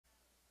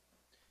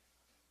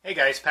Hey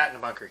guys, Pat in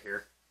the bunker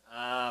here.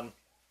 Have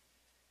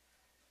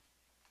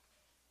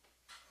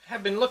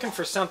been looking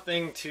for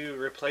something to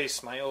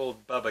replace my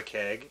old Bubba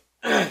keg.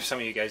 Some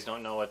of you guys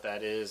don't know what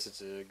that is.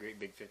 It's a great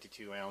big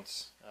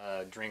 52-ounce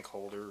drink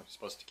holder. It's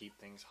supposed to keep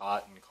things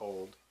hot and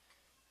cold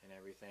and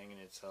everything.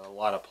 And it's a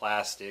lot of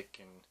plastic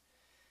and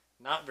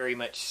not very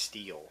much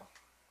steel.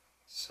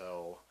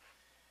 So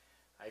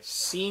I've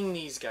seen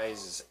these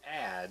guys'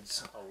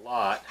 ads a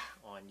lot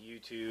on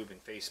YouTube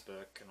and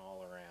Facebook and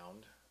all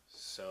around.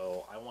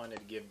 So I wanted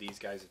to give these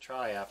guys a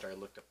try after I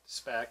looked up the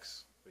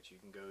specs, which you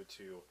can go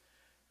to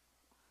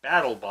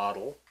Battle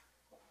Bottle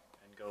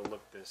and go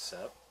look this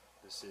up.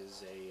 This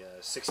is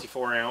a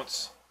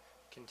 64-ounce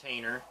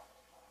container,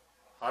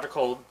 hot or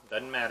cold,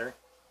 doesn't matter.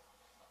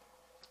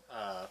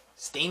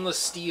 Stainless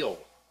steel,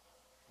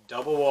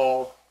 double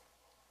wall,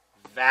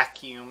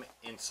 vacuum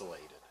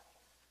insulated.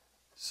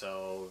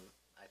 So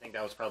I think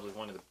that was probably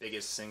one of the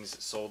biggest things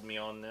that sold me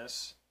on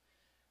this,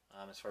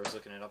 as far as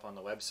looking it up on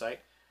the website.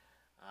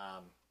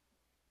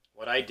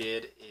 What I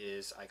did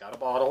is I got a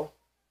bottle,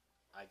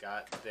 I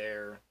got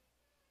their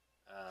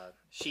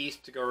sheath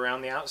to go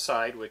around the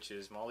outside, which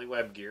is Molly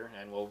Web gear,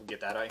 and we'll get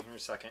that out here in a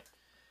second.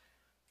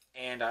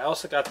 And I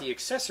also got the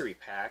accessory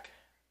pack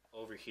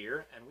over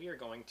here, and we are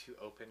going to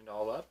open it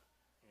all up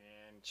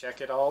and check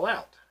it all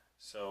out.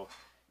 So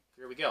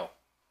here we go.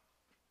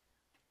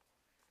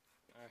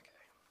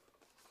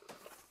 Okay.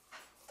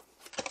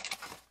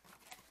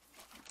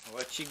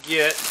 What you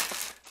get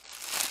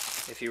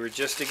if you were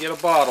just to get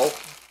a bottle,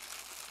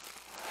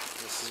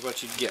 this is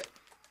what you'd get.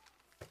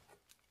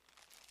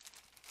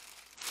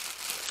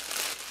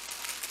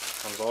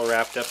 Comes all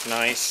wrapped up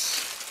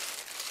nice.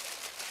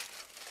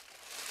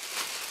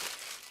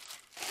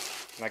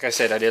 Like I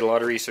said, I did a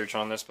lot of research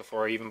on this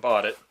before I even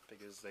bought it,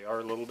 because they are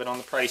a little bit on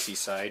the pricey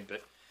side,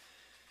 but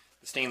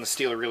the stainless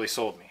steel really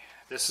sold me.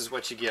 This is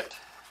what you get.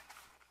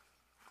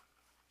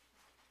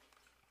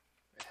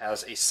 It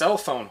has a cell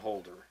phone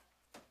holder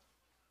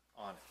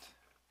on it.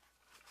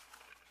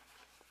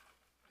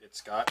 It's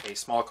got a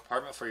small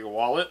compartment for your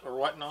wallet or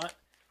whatnot,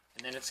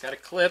 and then it's got a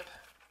clip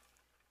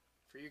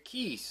for your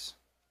keys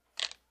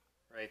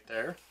right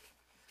there.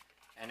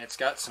 And it's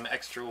got some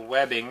extra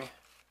webbing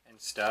and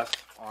stuff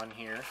on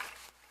here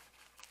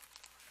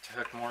to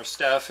hook more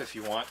stuff if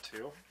you want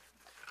to.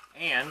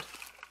 And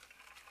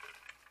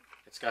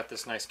it's got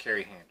this nice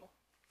carry handle.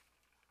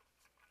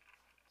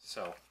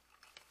 So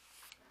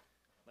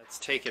let's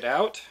take it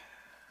out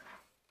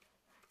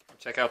and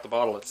check out the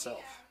bottle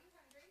itself.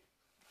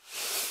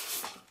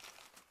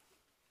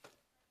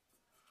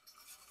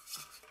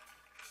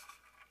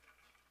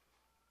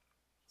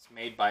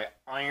 Made by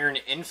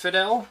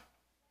Infedel.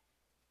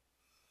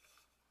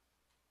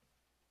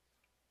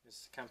 This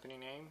is the company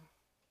name.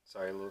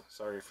 Sorry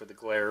for the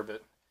glare, but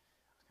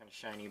it's kind of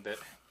shiny, but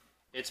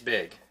it's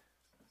big.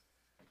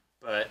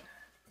 But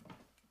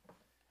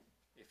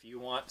if you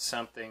want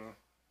something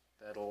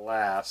that'll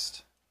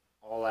last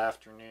all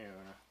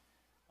afternoon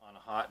on a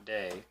hot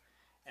day,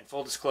 and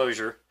full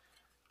disclosure,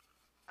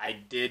 I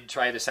did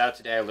try this out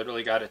today. I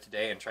literally got it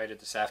today and tried it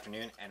this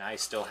afternoon, and I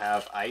still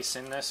have ice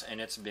in this,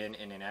 and it's been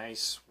in a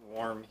nice,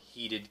 warm,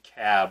 heated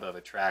cab of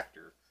a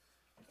tractor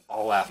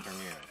all afternoon.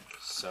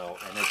 So,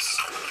 and it's,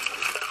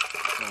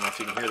 I don't know if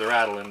you can hear the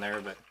rattle in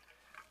there, but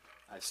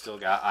I've still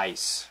got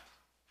ice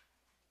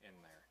in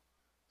there.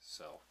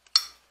 So,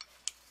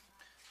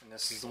 and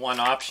this is the one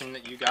option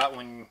that you got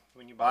when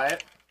you buy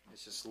it.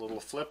 It's just a little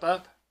flip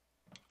up,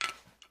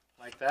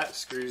 like that,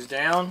 screws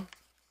down.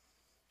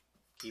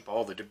 Keep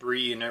all the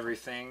debris and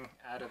everything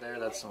out of there.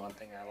 That's the one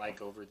thing I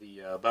like over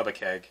the Bubba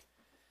keg,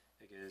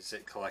 because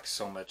it collects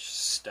so much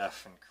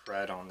stuff and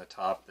crud on the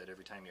top that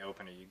every time you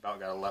open it, you about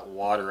got to let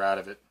water out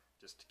of it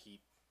just to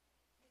keep,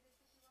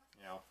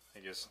 you know,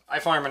 I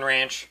farm and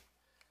ranch,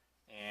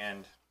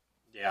 and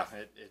yeah,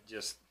 it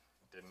just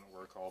didn't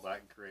work all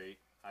that great.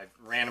 I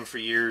ran them for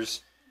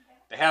years.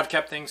 They have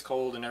kept things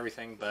cold and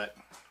everything, but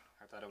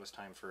I thought it was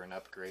time for an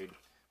upgrade.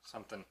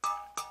 Something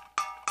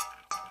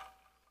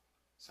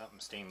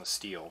stainless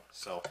steel.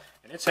 So,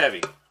 and it's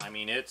heavy. I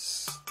mean, it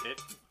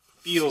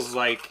feels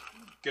like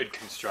good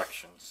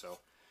construction. So,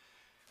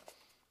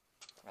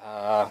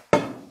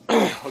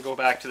 we'll go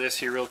back to this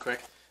here real quick.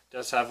 It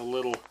does have a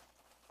little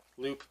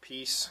loop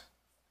piece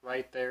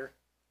right there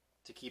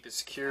to keep it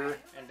secure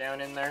and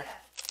down in there,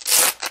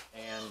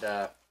 and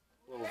a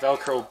little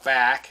Velcro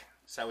back,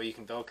 so that way you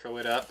can Velcro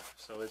it up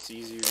so it's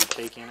easier to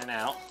take in and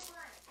out.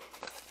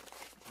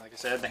 Like I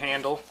said, the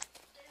handle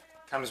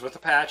comes with a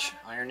patch,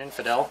 Iron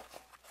Infedel.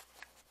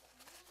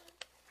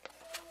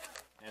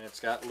 And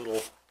it's got a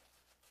little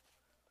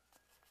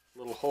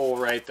hole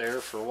right there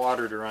for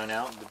water to run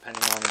out,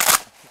 depending on,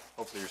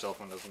 hopefully your cell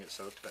phone doesn't get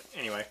soaked, but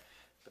anyway,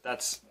 but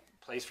that's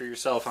a place for your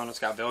cell phone. It's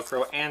got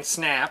Velcro and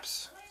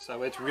snaps,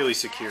 so it's really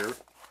secure.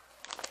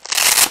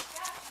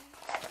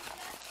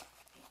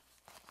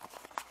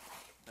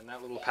 And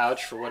that little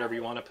pouch for whatever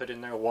you want to put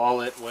in there,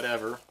 wallet,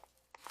 whatever.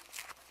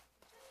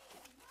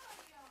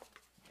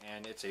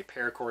 And it's a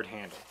paracord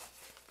handle.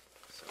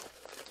 So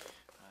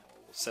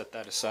we'll set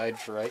that aside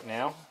for right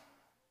now.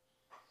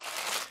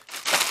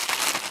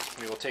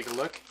 we will take a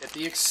look at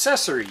the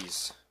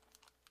accessories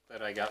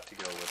that I got to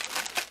go with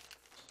it.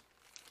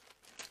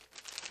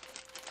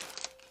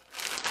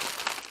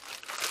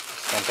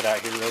 Dump it out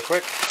here real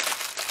quick.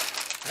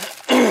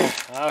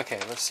 Okay,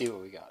 let's see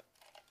what we got.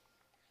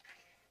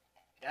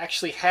 It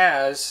actually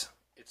has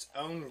its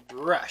own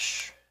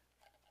brush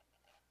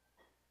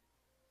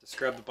to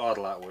scrub the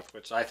bottle out with,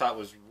 which I thought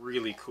was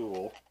really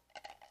cool.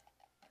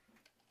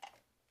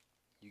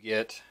 You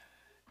get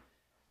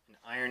an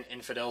Iron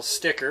Infedel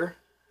sticker.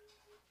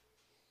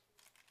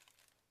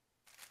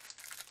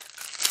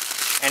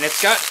 And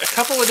it's got a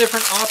couple of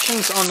different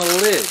options on the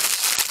lids,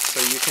 so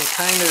you can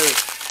kind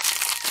of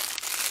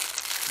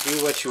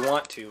do what you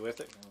want to with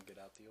it. I'll get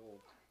out the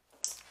old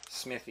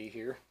Smithy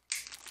here.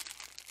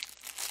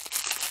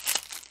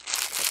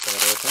 Cut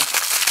that open.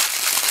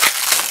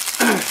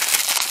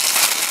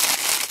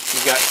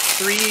 You've got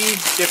 3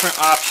 different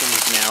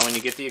options now when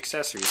you get the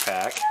accessory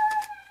pack.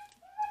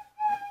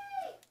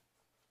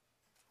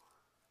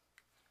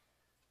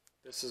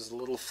 This is a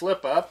little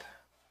flip up.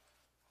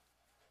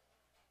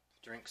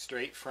 Drink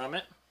straight from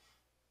it,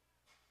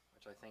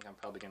 which I think I'm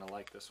probably going to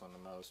like this one the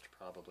most,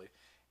 probably.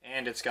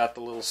 And it's got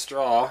the little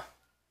straw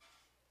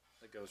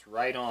that goes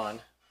right on,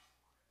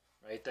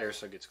 right there,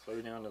 so it gets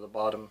clear down to the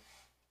bottom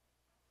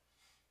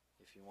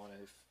if you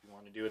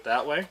want to do it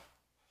that way.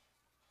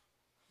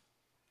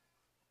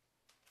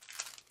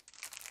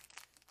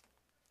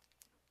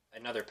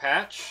 Another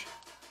patch.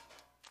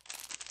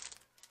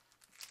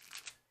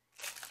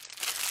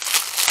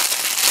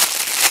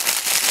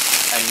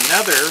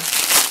 Another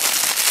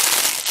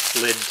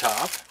lid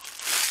top.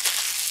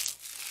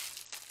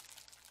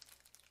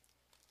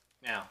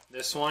 Now,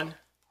 this one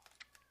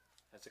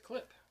has a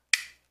clip.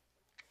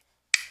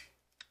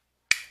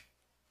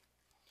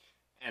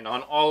 And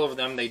on all of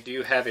them, they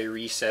do have a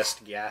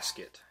recessed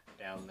gasket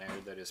down there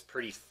that is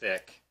pretty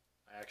thick.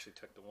 I actually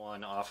took the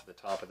one off the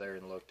top of there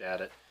and looked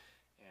at it,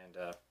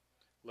 and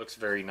looks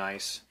very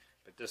nice.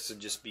 But this would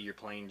just be your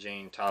plain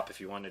Jane top if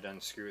you wanted to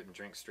unscrew it and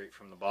drink straight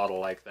from the bottle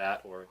like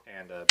that,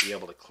 and be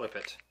able to clip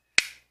it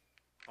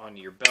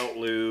onto your belt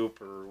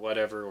loop or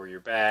whatever, or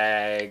your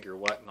bag or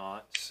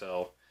whatnot.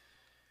 So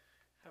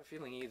I have a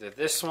feeling either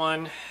this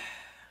one,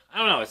 I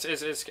don't know,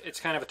 it's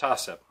kind of a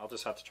toss-up. I'll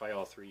just have to try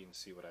all 3 and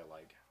see what I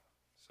like.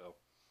 So,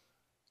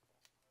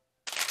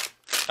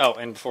 oh,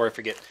 and before I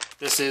forget,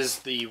 this is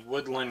the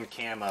Woodland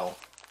Camo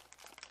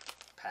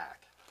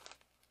pack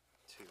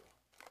too.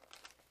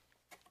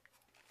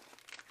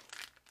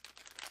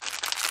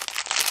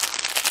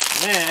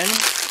 And then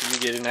you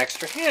get an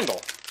extra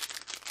handle,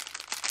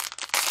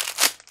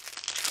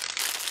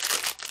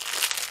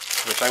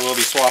 which I will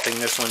be swapping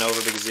this one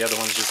over because the other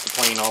one's just a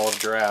plain olive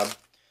drab.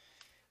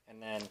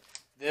 And then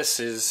this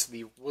is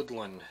the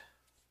Woodland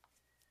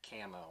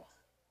Camo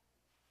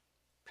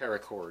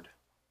paracord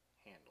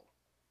handle.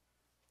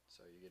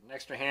 So you get an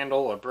extra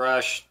handle, a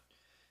brush,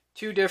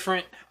 2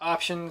 different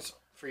options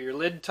for your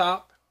lid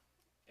top,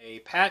 a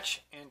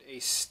patch, and a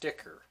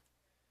sticker.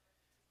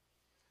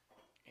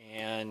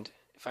 And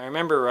if I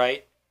remember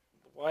right,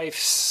 the wife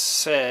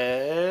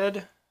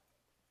said,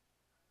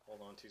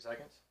 hold on 2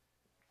 seconds.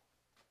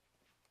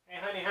 Hey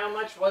honey, how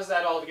much was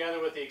that all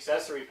together with the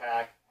accessory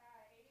pack?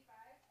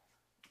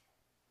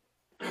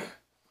 85.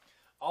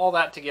 All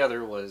that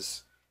together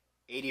was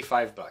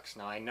 $85.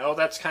 Now I know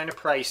that's kind of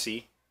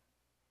pricey,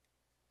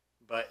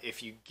 but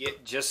if you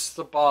get just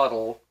the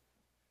bottle,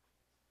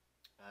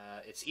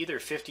 it's either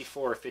 $54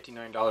 or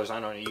 $59. I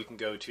don't know. You can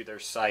go to their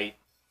site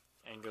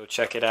and go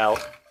check it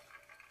out.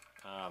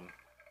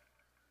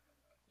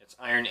 It's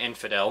Iron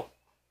Infedel.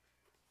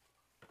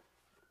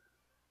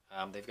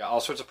 They've got all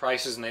sorts of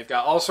prices, and they've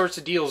got all sorts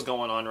of deals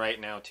going on right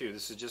now, too.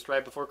 This is just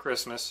right before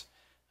Christmas.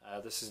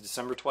 This is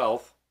December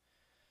 12th.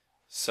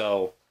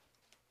 So,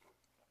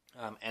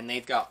 and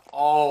they've got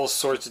all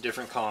sorts of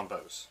different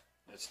combos.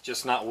 It's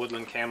just not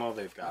Woodland Camo.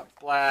 They've got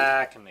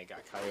black, and they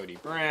got Coyote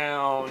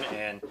Brown,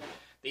 and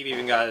they've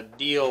even got a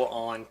deal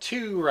on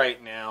 2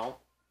 right now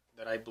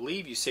that I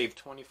believe you save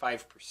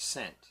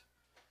 25%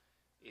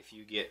 if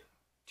you get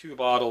 2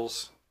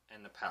 bottles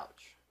and the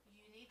pouch.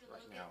 You need to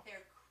look at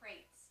their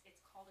crates.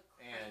 It's called a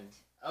crate. And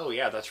oh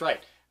yeah, that's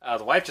right.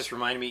 The wife just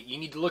reminded me, you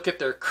need to look at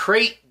their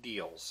crate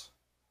deals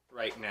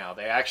right now.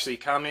 They actually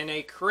come in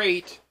a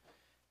crate,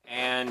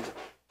 and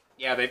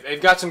yeah,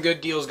 they've got some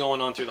good deals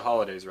going on through the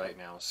holidays right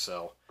now.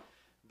 So,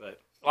 but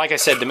like I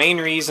said, the main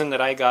reason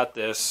that I got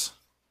this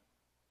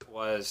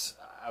was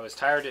I was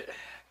tired.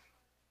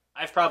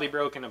 I've probably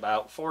broken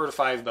about 4 to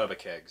 5 Bubba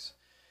kegs,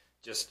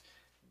 just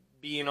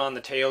being on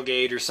the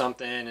tailgate or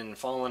something and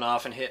falling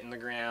off and hitting the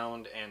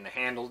ground, and the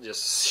handle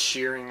just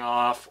shearing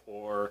off,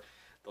 or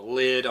the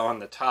lid on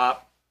the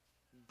top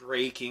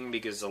breaking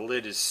because the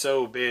lid is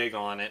so big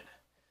on it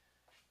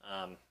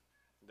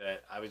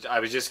that I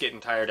was just getting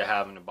tired of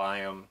having to buy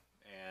them,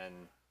 and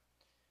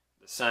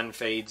the sun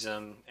fades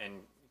them and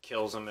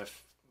kills them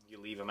if you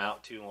leave them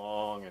out too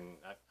long, and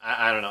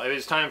I don't know. It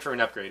was time for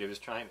an upgrade. It was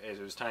time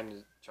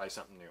to try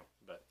something new.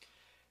 But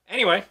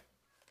anyway,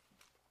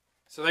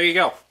 so there you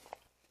go.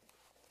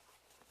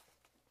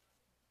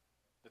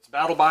 The It's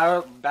Battle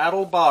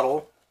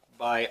Bottle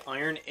by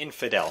Iron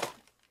Infedel.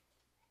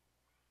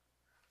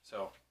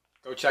 So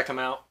go check them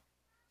out.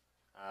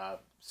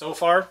 So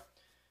far,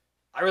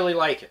 I really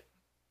like it,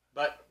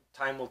 but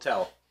time will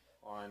tell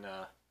on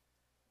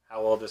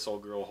how well this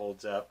old girl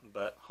holds up.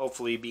 But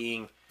hopefully,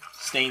 being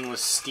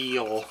stainless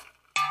steel,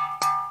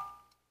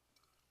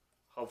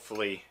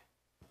 hopefully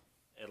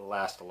it'll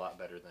last a lot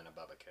better than a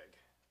Bubba keg.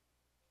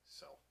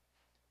 So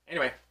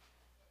anyway,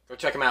 go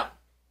check them out.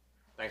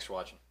 Thanks for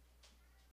watching.